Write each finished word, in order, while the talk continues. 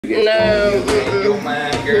get your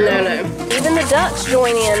mind, girl. No. Even the ducks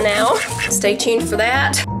join in now. Stay tuned for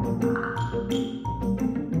that.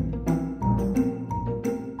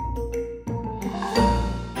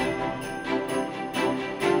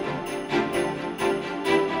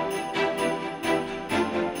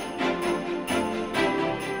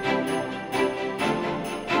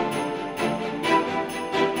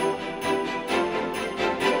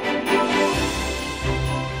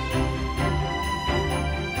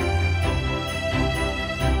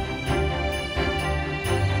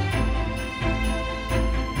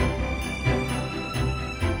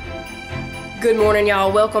 Good morning,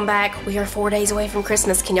 y'all. Welcome back. We are 4 days away from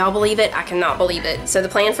Christmas. Can y'all believe it? I cannot believe it. So the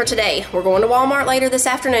plan for today, we're going to Walmart later this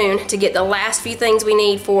afternoon to get the last few things we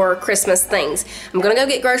need for Christmas things. I'm gonna go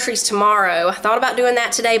get groceries tomorrow. I thought about doing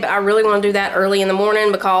that today, but I really want to do that early in the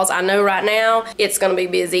morning because I know right now it's gonna be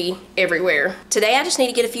busy everywhere. Today I just need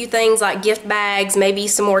to get a few things like gift bags, maybe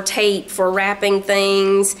some more tape for wrapping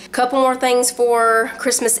things, a couple more things for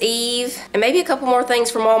Christmas Eve, and maybe a couple more things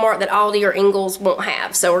from Walmart that Aldi or Ingles won't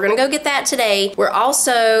have. So we're gonna go get that today. We're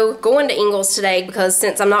also going to Ingles today because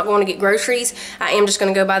since I'm not going to get groceries, I am just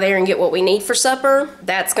going to go by there and get what we need for supper.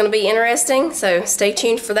 That's going to be interesting, so stay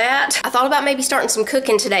tuned for that. I thought about maybe starting some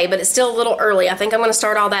cooking today, but it's still a little early. I think I'm going to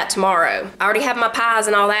start all that tomorrow. I already have my pies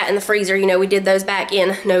and all that in the freezer. You know, we did those back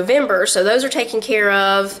in November, so those are taken care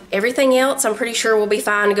of. Everything else, I'm pretty sure we'll be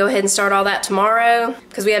fine to go ahead and start all that tomorrow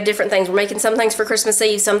because we have different things. We're making some things for Christmas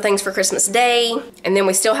Eve, some things for Christmas Day, and then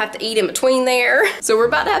we still have to eat in between there. So we're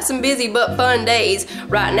about to have some busy but fun days.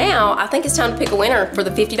 Right now, I think it's time to pick a winner for the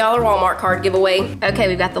 $50 Walmart card giveaway. Okay,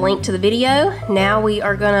 we've got the link to the video. Now we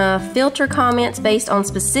are gonna filter comments based on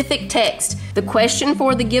specific text. The question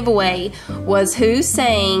for the giveaway was who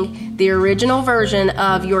sang the original version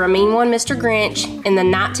of You're a Mean One, Mr. Grinch in the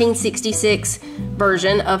 1966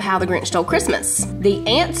 version of How the Grinch Stole Christmas. The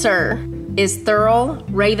answer is Thurl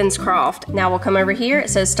Ravenscroft. Now we'll come over here. It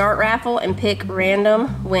says start raffle and pick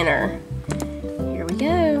random winner. Here we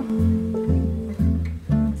go.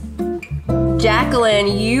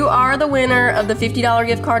 Jacqueline, you are the winner of the $50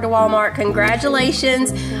 gift card to Walmart.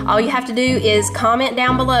 Congratulations. All you have to do is comment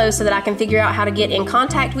down below so that I can figure out how to get in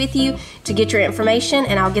contact with you to get your information,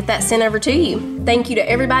 and I'll get that sent over to you. Thank you to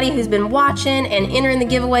everybody who's been watching and entering the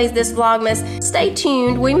giveaways this Vlogmas. Stay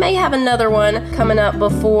tuned. We may have another one coming up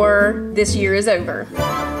before this year is over.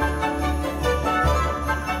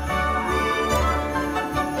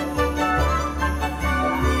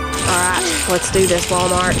 All right, let's do this,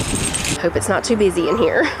 Walmart. Hope it's not too busy in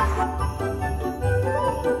here.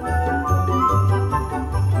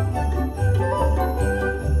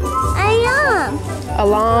 A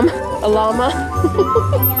llama.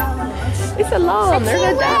 It's a llama. There's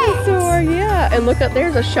a dinosaur. Yeah, and look up,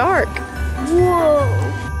 there's a shark. Whoa.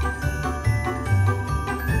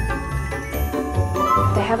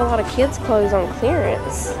 They have a lot of kids' clothes on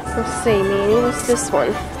clearance. Let's see, Manny, what's this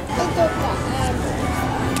one?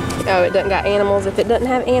 Oh, it doesn't got animals. If it doesn't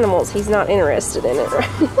have animals, he's not interested in it, right?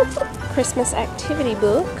 Christmas activity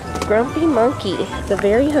book. Grumpy Monkey. The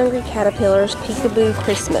Very Hungry Caterpillars Peekaboo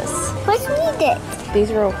Christmas. Let's read it.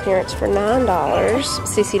 These are on clearance for $9.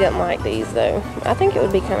 Sissy doesn't like these though. I think it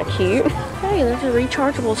would be kind of cute. Hey, there's a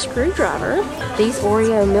rechargeable screwdriver. These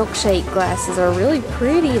Oreo milkshake glasses are really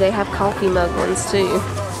pretty. They have coffee mug ones too.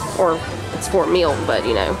 Or it's for milk, but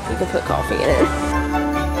you know, you can put coffee in it.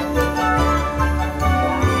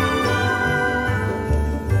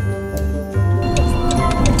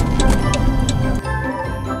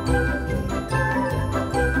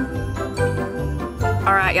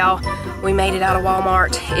 Alright, y'all, we made it out of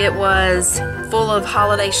Walmart. It was full of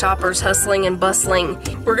holiday shoppers hustling and bustling.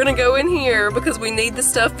 We're gonna go in here because we need the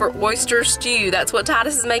stuff for oyster stew. That's what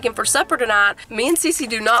Titus is making for supper tonight. Me and Sissy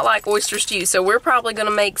do not like oyster stew, so we're probably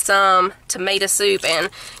gonna make some tomato soup and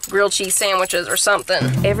grilled cheese sandwiches or something.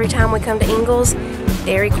 Every time we come to Ingles,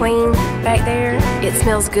 Dairy Queen back there, it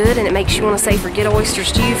smells good and it makes you want to say forget oyster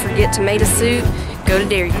stew, forget tomato soup, go to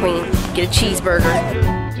Dairy Queen, get a cheeseburger.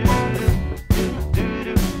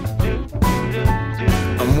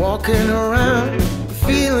 Walking around,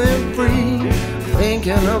 feeling free,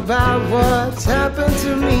 thinking about what's happened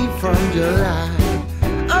to me from July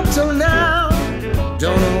up till now.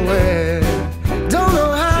 Don't know where, don't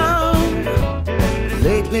know how.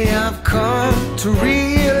 Lately I've come to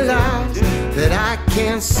realize that I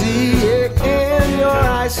can see it in your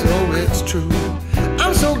eyes, so it's true.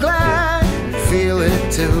 I'm so glad you feel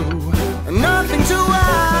it too. Nothing to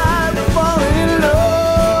hide, falling in love.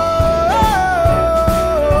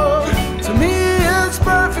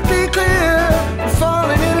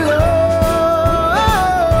 Falling in love.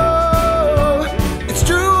 It's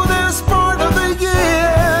true, this part of the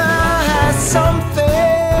year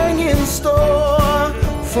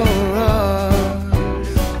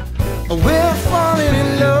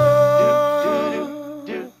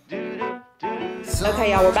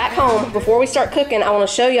before we start cooking, I want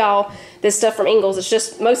to show y'all this stuff from Ingles. It's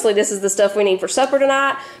just, mostly this is the stuff we need for supper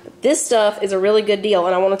tonight. But this stuff is a really good deal,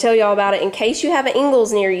 and I want to tell y'all about it in case you have an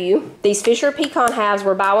Ingles near you. These Fisher pecan halves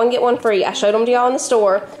were buy one, get one free. I showed them to y'all in the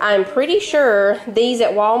store. I'm pretty sure these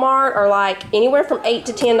at Walmart are like anywhere from $8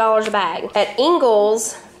 to $10 a bag. At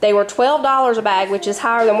Ingles, they were $12 a bag, which is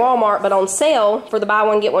higher than Walmart, but on sale for the buy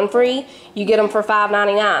one, get one free, you get them for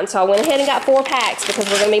 $5.99. So I went ahead and got 4 packs because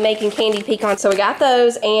we're gonna be making candied pecans. So we got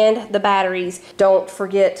those and the batteries. Don't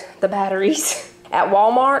forget the batteries. At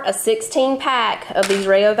Walmart, a 16 pack of these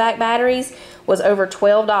Rayovac batteries was over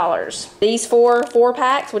 $12. These four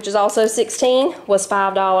packs, which is also 16, was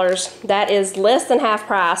 $5. That is less than half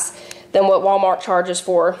price than what Walmart charges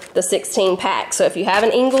for the 16 pack. So if you have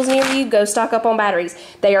an Ingles near you, go stock up on batteries.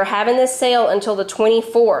 They are having this sale until the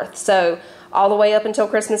 24th, so all the way up until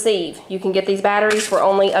Christmas Eve. You can get these batteries for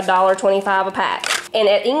only $1.25 a pack. And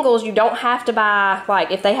at Ingles, you don't have to buy,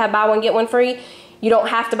 like if they have buy one, get one free, you don't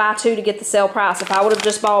have to buy 2 to get the sale price. If I would have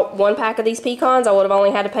just bought 1 pack of these pecans, I would have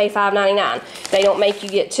only had to pay $5.99. They don't make you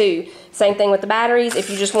get 2. Same thing with the batteries. If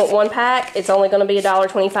you just want 1 pack, it's only going to be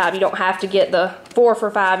 $1.25. You don't have to get the 4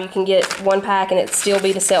 for $5. You can get 1 pack and it still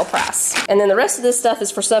be the sale price. And then the rest of this stuff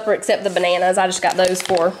is for supper except the bananas. I just got those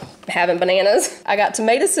for having bananas. I got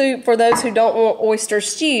tomato soup for those who don't want oyster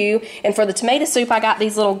stew. And for the tomato soup, I got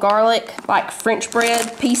these little garlic, like French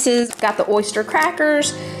bread pieces. Got the oyster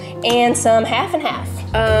crackers and some half and half.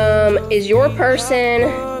 Is your person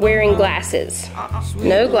wearing glasses?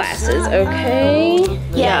 No glasses, okay.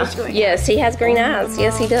 Yeah, yes, he has green eyes.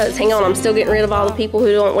 Yes, he does. Hang on, I'm still getting rid of all the people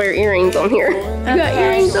who don't wear earrings on here. You got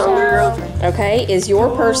earrings on, girl? Okay, is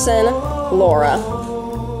your person Laura?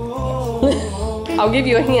 I'll give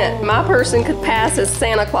you a hint. My person could pass as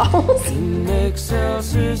Santa Claus.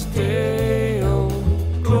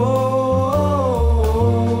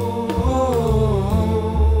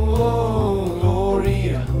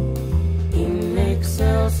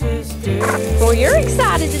 Well, you're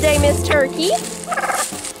excited today, Miss Turkey.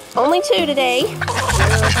 Only 2 today.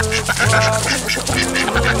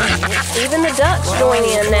 Even the ducks join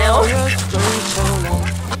in now.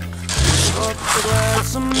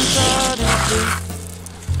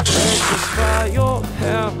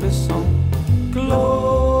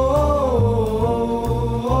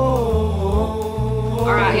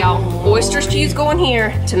 Alright, y'all. Oyster stew's going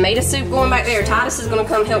here. Tomato soup going back there. Titus is going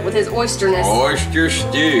to come help with his oysterness. Oyster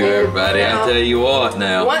stew, everybody. I tell you what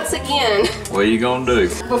now. Once again. What are you going to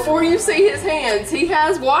do? Before you see his hands, he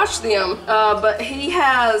has washed them. But he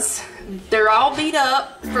has... They're all beat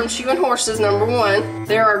up from shoeing horses, number 1.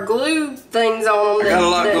 There are glue things on them. I got a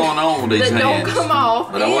lot going on with these hands. That don't come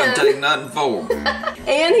off. But I wouldn't take nothing for them.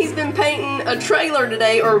 And he's been painting a trailer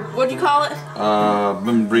today, or what do you call it? I've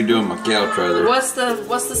been redoing my cow trailer. What's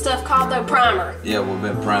the stuff called though? Primer. Yeah, we've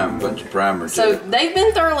been priming, a bunch of primers. So they've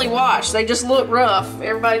been thoroughly washed. They just look rough.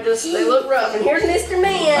 Everybody they look rough. And here's Mr.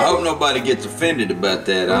 Man. I hope nobody gets offended about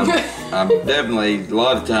that. I'm definitely, a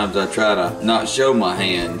lot of times I try to not show my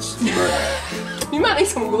hands, but... You might need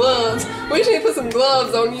some gloves. We just need to put some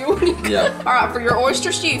gloves on you. Yeah. Alright, for your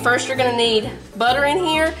oyster stew, first you're going to need butter in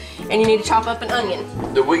here, and you need to chop up an onion.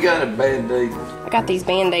 Do we got a Band-Aid? I got these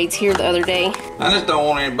Band-Aids here the other day. I just don't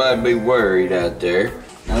want anybody to be worried out there.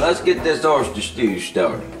 Now let's get this oyster stew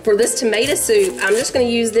started. For this tomato soup, I'm just going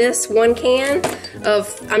to use this 1 can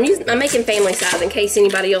of, I'm making family size in case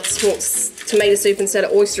anybody else wants tomato soup instead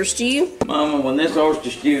of oyster stew. Mama, when this oyster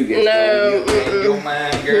stew gets started, your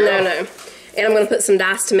mind, girl. No. And I'm going to put some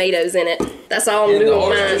diced tomatoes in it. That's all I'm doing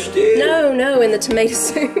with mine. Stew? No, in the tomato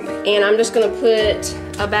soup. And I'm just going to put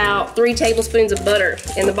about 3 tablespoons of butter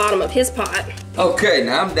in the bottom of his pot. Okay,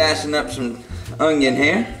 now I'm dicing up some onion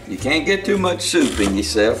here. You can't get too much soup in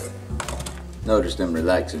yourself. Notice them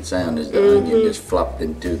relaxing sound as the onion just flopped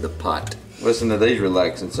into the pot. Listen to these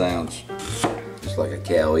relaxing sounds. Just like a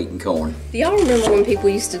cow eating corn. Do y'all remember when people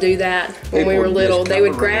used to do that when we were little? They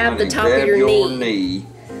would grab the top of your knee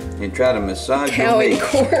and try to massage cow your knee. eating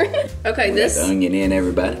corn. Okay, this. Got the onion in,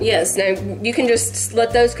 everybody. Yes, now you can just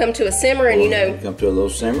let those come to a simmer, and you know. Come to a little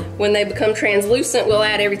simmer. When they become translucent, we'll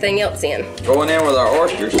add everything else in. Going in with our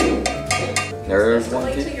oysters. There's one.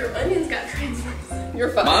 Wait till your onions got translucent. You're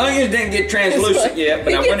fine. My onions didn't get translucent yet,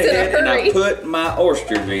 but I went ahead and I put my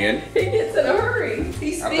oysters in. He gets in a hurry.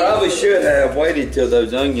 I probably should have waited till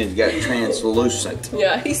those onions got translucent.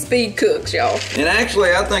 Yeah, he speed cooks, y'all. And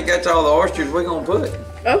actually, I think that's all the oysters we're gonna put.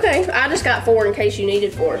 Okay, I just got 4 in case you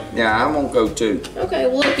needed 4. Yeah, I won't go 2. Okay,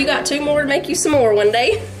 well look, you got 2 more to make you some more one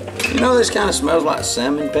day. You know, this kind of smells like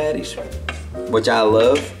salmon patties, which I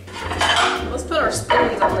love. Let's put our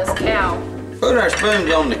spoons on this cow. Put our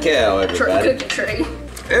spoons on the cow, everybody. Cookie tray.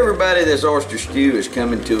 Everybody, this oyster stew is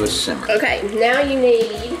coming to a simmer. Okay, now you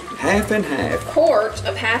need half and half. Quart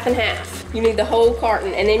of half and half. You need the whole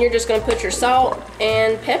carton, and then you're just gonna put your salt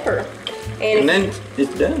and pepper. And then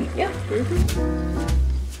it's done. Yeah.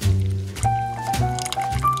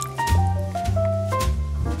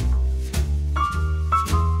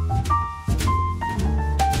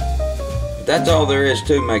 That's all there is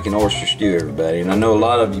to making oyster stew, everybody. And I know a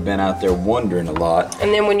lot of you been out there wondering a lot.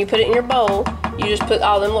 And then when you put it in your bowl, you just put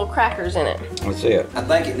all them little crackers in it. That's it. I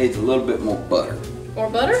think it needs a little bit more butter. More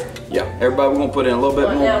butter? Yeah. Everybody, we're gonna put in a little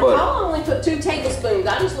bit more butter. Paula only put 2 tablespoons.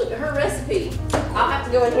 I just looked at her recipe. I'll have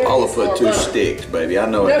to go in here Paula and get put 2 butter. sticks, baby. I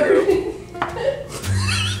know it, girl.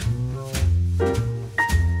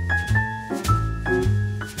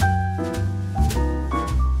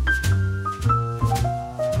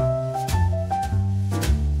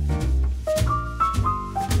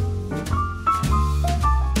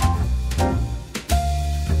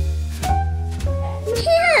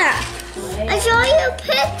 I saw your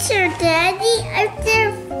picture, Daddy. I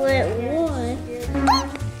there for one.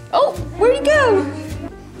 Oh, where'd he go?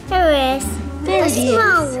 There is. There a it is.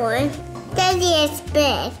 small one. Daddy is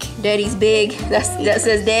big. Daddy's big. That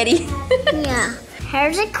says Daddy. Yeah.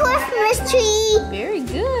 Here's a Christmas tree. Very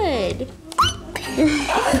good.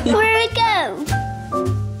 Where'd it go?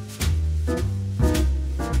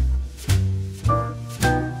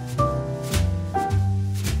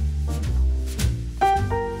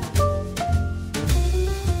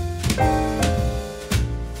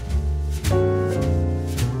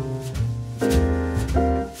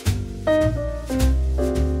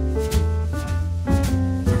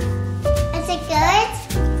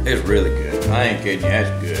 It's really good. I ain't kidding you, that's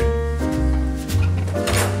good.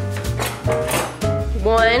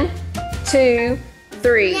 1, 2,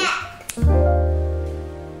 3.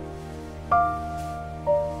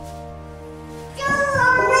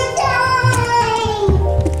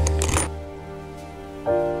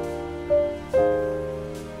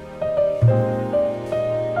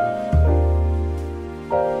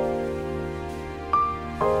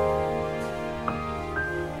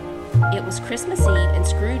 It was Christmas Eve and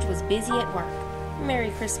Scrooge was busy at work.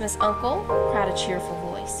 "Merry Christmas, Uncle," cried a cheerful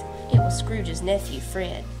voice. It was Scrooge's nephew,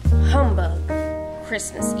 Fred. Humbug!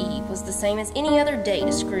 Christmas Eve was the same as any other day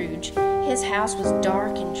to Scrooge. His house was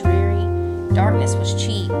dark and dreary. Darkness was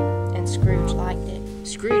cheap, and Scrooge liked it.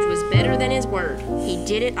 Scrooge was better than his word. He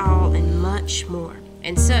did it all and much more.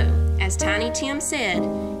 And so, as Tiny Tim said,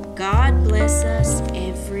 God bless us,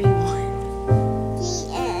 everyone.